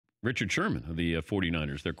Richard Sherman of the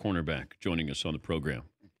 49ers, their cornerback, joining us on the program.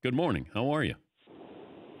 Good morning. How are you?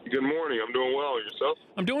 Good morning. I'm doing well. Yourself?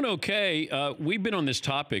 I'm doing okay. We've been on this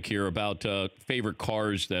topic here about favorite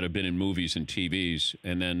cars that have been in movies and TVs,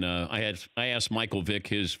 and then I asked Michael Vick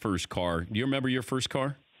his first car. Do you remember your first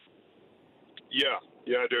car? Yeah,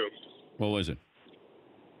 I do. What was it?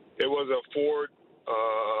 It was a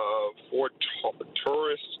Ford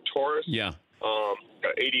Taurus. Yeah.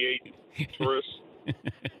 88 Taurus.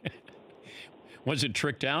 Was it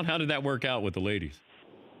tricked out? How did that work out with the ladies?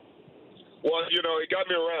 Well, it got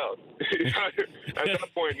me around. At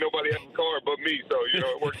that point, nobody had a car but me, so,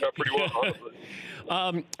 it worked out pretty well,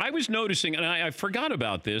 honestly. I was noticing, and I forgot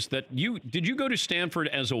about this, that did you go to Stanford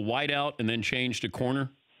as a wideout and then change to corner?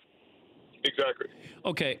 Exactly.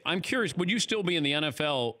 Okay, I'm curious, would you still be in the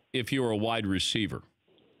NFL if you were a wide receiver?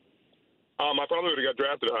 I probably would have got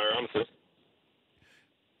drafted higher, honestly.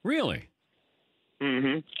 Really?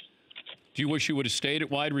 Mm-hmm. Do you wish you would have stayed at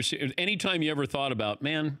wide receiver? Anytime you ever thought about,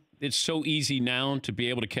 man, it's so easy now to be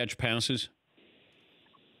able to catch passes?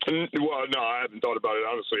 Well, no, I haven't thought about it,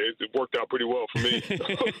 honestly. It worked out pretty well for me.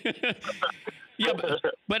 Yeah,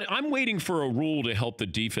 but I'm waiting for a rule to help the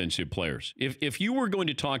defensive players. If you were going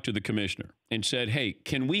to talk to the commissioner and said, hey,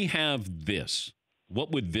 can we have this?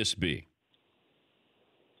 What would this be?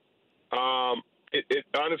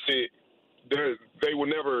 Honestly, they will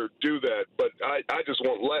never do that. But I just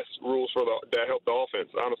want less rules that help the offense.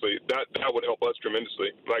 Honestly, that would help us tremendously.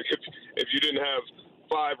 Like if you didn't have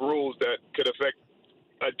 5 rules that could affect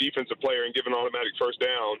a defensive player and give an automatic first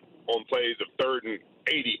down on plays of 3rd and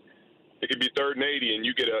 80. It could be 3rd and 80, and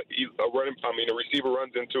you get a receiver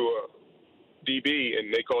runs into a DB,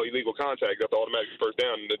 and they call illegal contact. That's automatic first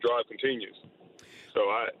down, and the drive continues. So,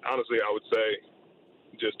 I would say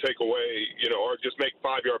just take away, or just make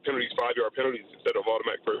 5-yard penalties instead of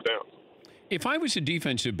automatic first downs. If I was a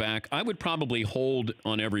defensive back, I would probably hold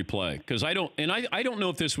on every play because I don't know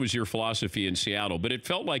if this was your philosophy in Seattle, but it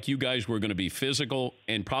felt like you guys were going to be physical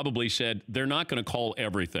and probably said they're not going to call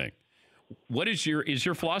everything. What is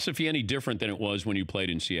your philosophy any different than it was when you played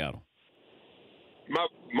in Seattle?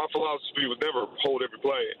 My philosophy was never hold every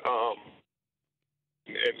play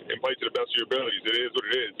and play to the best of your abilities. It is what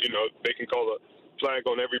it is. They can call a flag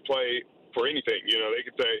on every play for anything. They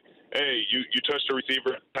could say, hey, you touched the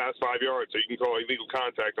receiver past 5 yards, so you can call illegal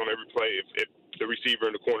contact on every play if the receiver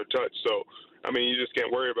in the corner touched. So, you just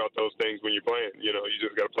can't worry about those things when you're playing. You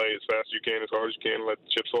just got to play as fast as you can, as hard as you can, and let the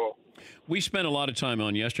chips fall. We spent a lot of time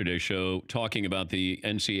on yesterday's show talking about the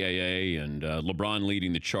NCAA and LeBron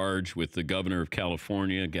leading the charge with the governor of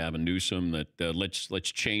California, Gavin Newsom, that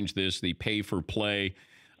let's change this, the pay for play.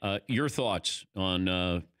 Your thoughts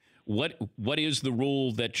on what is the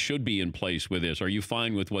rule that should be in place with this? Are you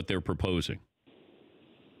fine with what they're proposing?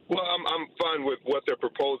 Well, I'm fine with what they're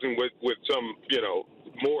proposing with some,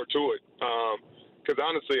 more to it. Because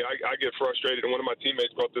honestly, I get frustrated, and one of my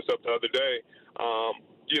teammates brought this up the other day.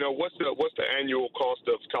 What's the annual cost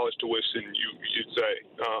of college tuition? You'd say,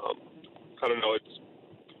 I don't know. It's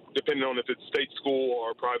depending on if it's state school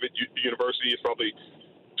or private university. It's probably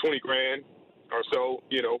 $20,000 or so.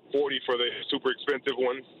 40 for the super expensive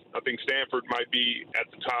ones. I think Stanford might be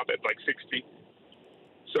at the top at like 60.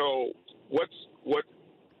 So what's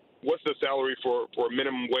the salary for a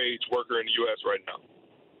minimum wage worker in the U.S. right now?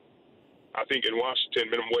 I think in Washington,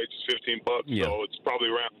 minimum wage is $15, yeah. So it's probably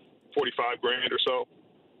around $45,000 or so,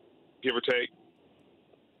 give or take.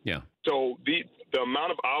 Yeah. So the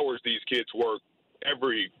amount of hours these kids work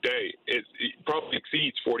every day it probably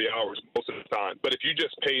exceeds 40 hours most of the time. But if you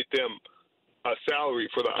just paid them a salary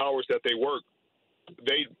for the hours that they work,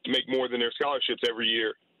 they make more than their scholarships every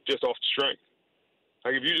year just off strength.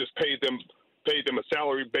 Like if you just paid them a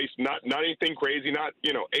salary based, not anything crazy, not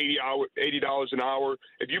 $80 an hour.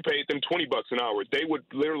 If you paid them $20 an hour, they would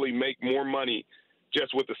literally make more money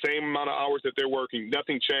just with the same amount of hours that they're working.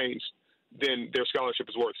 Nothing changed than their scholarship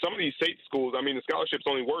is worth. Some of these state schools, the scholarship's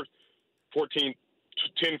only worth $14,000.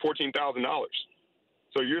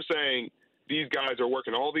 So you're saying these guys are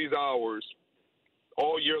working all these hours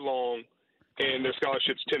all year long, and their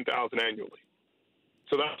scholarship's $10,000 annually.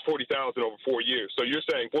 So that's $40,000 over 4 years. So you're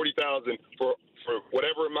saying $40,000 for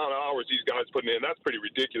whatever amount of hours these guys putting in. That's pretty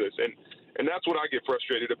ridiculous. And that's what I get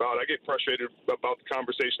frustrated about. I get frustrated about the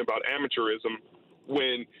conversation about amateurism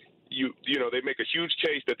when they make a huge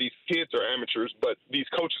case that these kids are amateurs, but these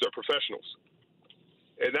coaches are professionals.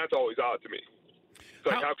 And that's always odd to me. It's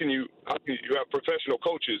like how can you have professional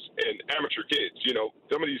coaches and amateur kids?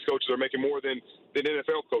 Some of these coaches are making more than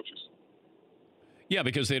NFL coaches. Yeah,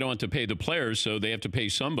 because they don't have to pay the players, so they have to pay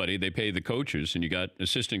somebody. They pay the coaches, and you got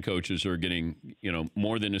assistant coaches who are getting,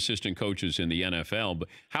 more than assistant coaches in the NFL. But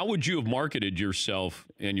how would you have marketed yourself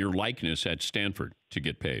and your likeness at Stanford to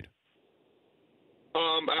get paid?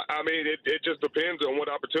 I mean, it just depends on what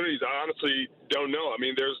opportunities. I honestly don't know. I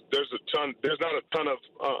mean, there's not a ton of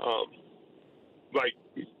like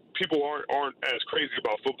people aren't as crazy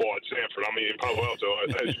about football at Stanford. I mean, in Palo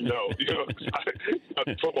Alto, as you know, it's not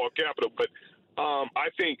the football capital. But I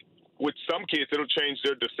think with some kids, it'll change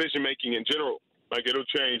their decision making in general. Like it'll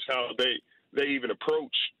change how they even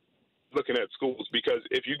approach looking at schools. Because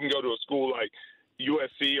if you can go to a school like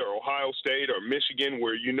USC or Ohio State or Michigan,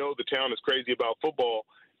 where the town is crazy about football,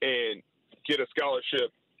 and get a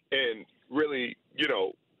scholarship and really,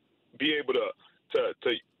 be able to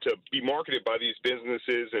be marketed by these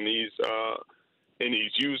businesses and these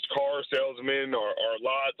used car salesmen or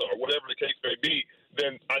lots or whatever the case may be,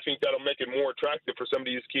 then I think that'll make it more attractive for some of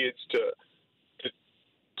these kids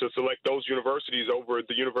to select those universities over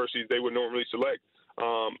the universities they would normally select.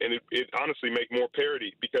 And it honestly make more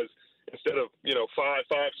parity, because instead of, five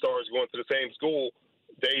stars going to the same school,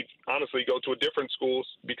 they honestly go to a different schools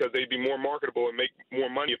because they'd be more marketable and make more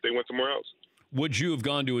money if they went somewhere else. Would you have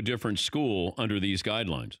gone to a different school under these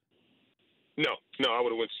guidelines? No, I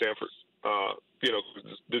would have went to Stanford. The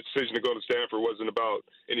decision to go to Stanford wasn't about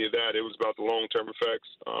any of that. It was about the long-term effects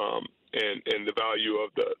and the value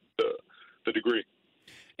of the degree.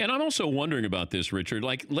 And I'm also wondering about this, Richard.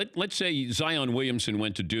 Like, let's say Zion Williamson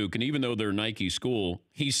went to Duke, and even though they're a Nike school,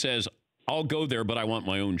 he says, I'll go there, but I want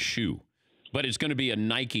my own shoe. But it's going to be a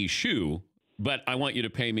Nike shoe, but I want you to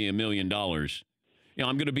pay me $1 million.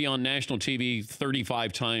 I'm going to be on national TV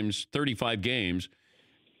 35 times, 35 games.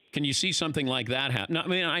 Can you see something like that happen? Now, I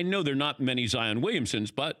mean, I know there are not many Zion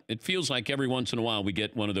Williamsons, but it feels like every once in a while we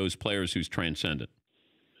get one of those players who's transcendent.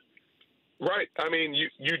 Right. I mean,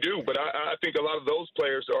 you do, but I think a lot of those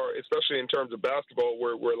players are, especially in terms of basketball,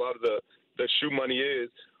 where a lot of the shoe money is,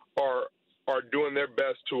 are doing their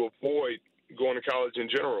best to avoid going to college in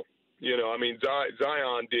general. I mean,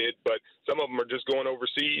 Zion did, but some of them are just going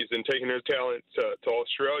overseas and taking their talent to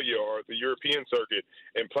Australia or the European circuit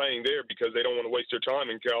and playing there because they don't want to waste their time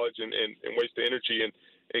in college and waste the energy and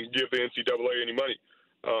give the NCAA any money.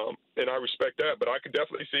 And I respect that, but I could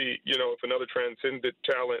definitely see, if another transcendent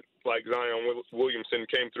talent like Zion Williamson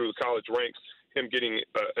came through the college ranks, him getting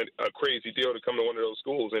a crazy deal to come to one of those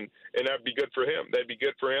schools, and that'd be good for him. That'd be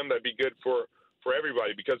good for him. That'd be good for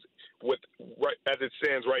everybody, because as it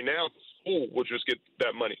stands right now, the school will just get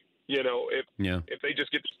that money. If they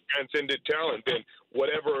just get transcendent talent, then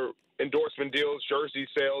whatever endorsement deals, jersey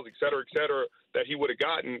sales, et cetera, that he would have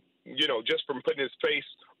gotten, just from putting his face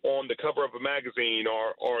on the cover of a magazine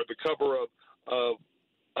or the cover of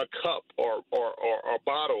a cup or a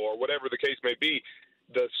bottle or whatever the case may be,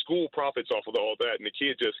 the school profits off of all that, and the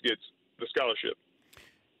kid just gets the scholarship.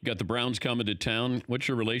 You got the Browns coming to town. What's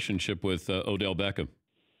your relationship with Odell Beckham?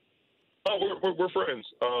 Oh, we're friends.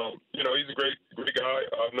 He's a great guy.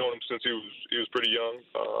 I've known him since he was pretty young.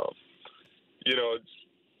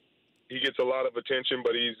 He gets a lot of attention,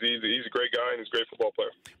 but he's a great guy and he's a great football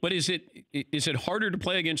player. But is it harder to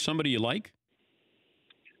play against somebody you like?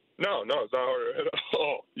 No, it's not harder at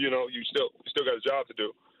all. You still got a job to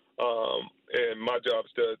do. And my job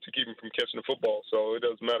is to keep him from catching the football. So it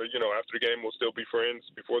doesn't matter. After the game, we'll still be friends.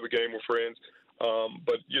 Before the game, we're friends.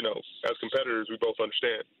 But, as competitors, we both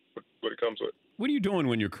understand what it comes with. What are you doing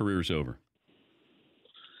when your career's over?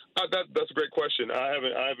 That's a great question. I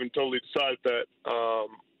haven't totally decided that.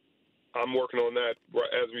 I'm working on that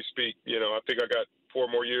as we speak. I think I got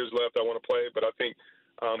 4 more years left I want to play, but I think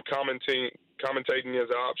commentating is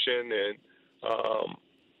an option, and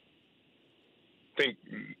think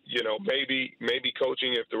maybe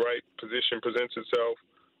coaching if the right position presents itself.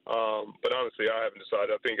 But honestly, I haven't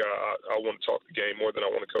decided. I think I want to talk the game more than I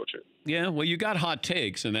want to coach it. Yeah, well, you got hot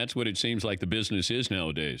takes, and that's what it seems like the business is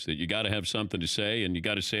nowadays, that you got to have something to say, and you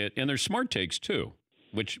got to say it. And there's smart takes, too,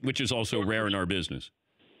 which is also rare in our business.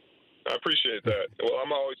 I appreciate that. Well,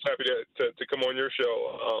 I'm always happy to come on your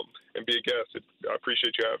show and be a guest. I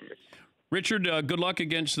appreciate you having me. Richard, good luck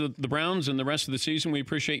against the Browns and the rest of the season. We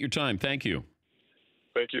appreciate your time. Thank you.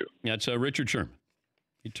 Thank you. That's Richard Sherman.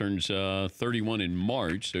 He turns 31 in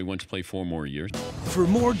March, so he wants to play 4 more years. For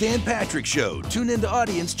more Dan Patrick Show, tune into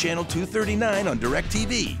Audience Channel 239 on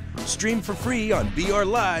DirecTV. Stream for free on BR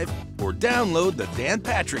Live or download the Dan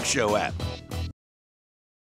Patrick Show app.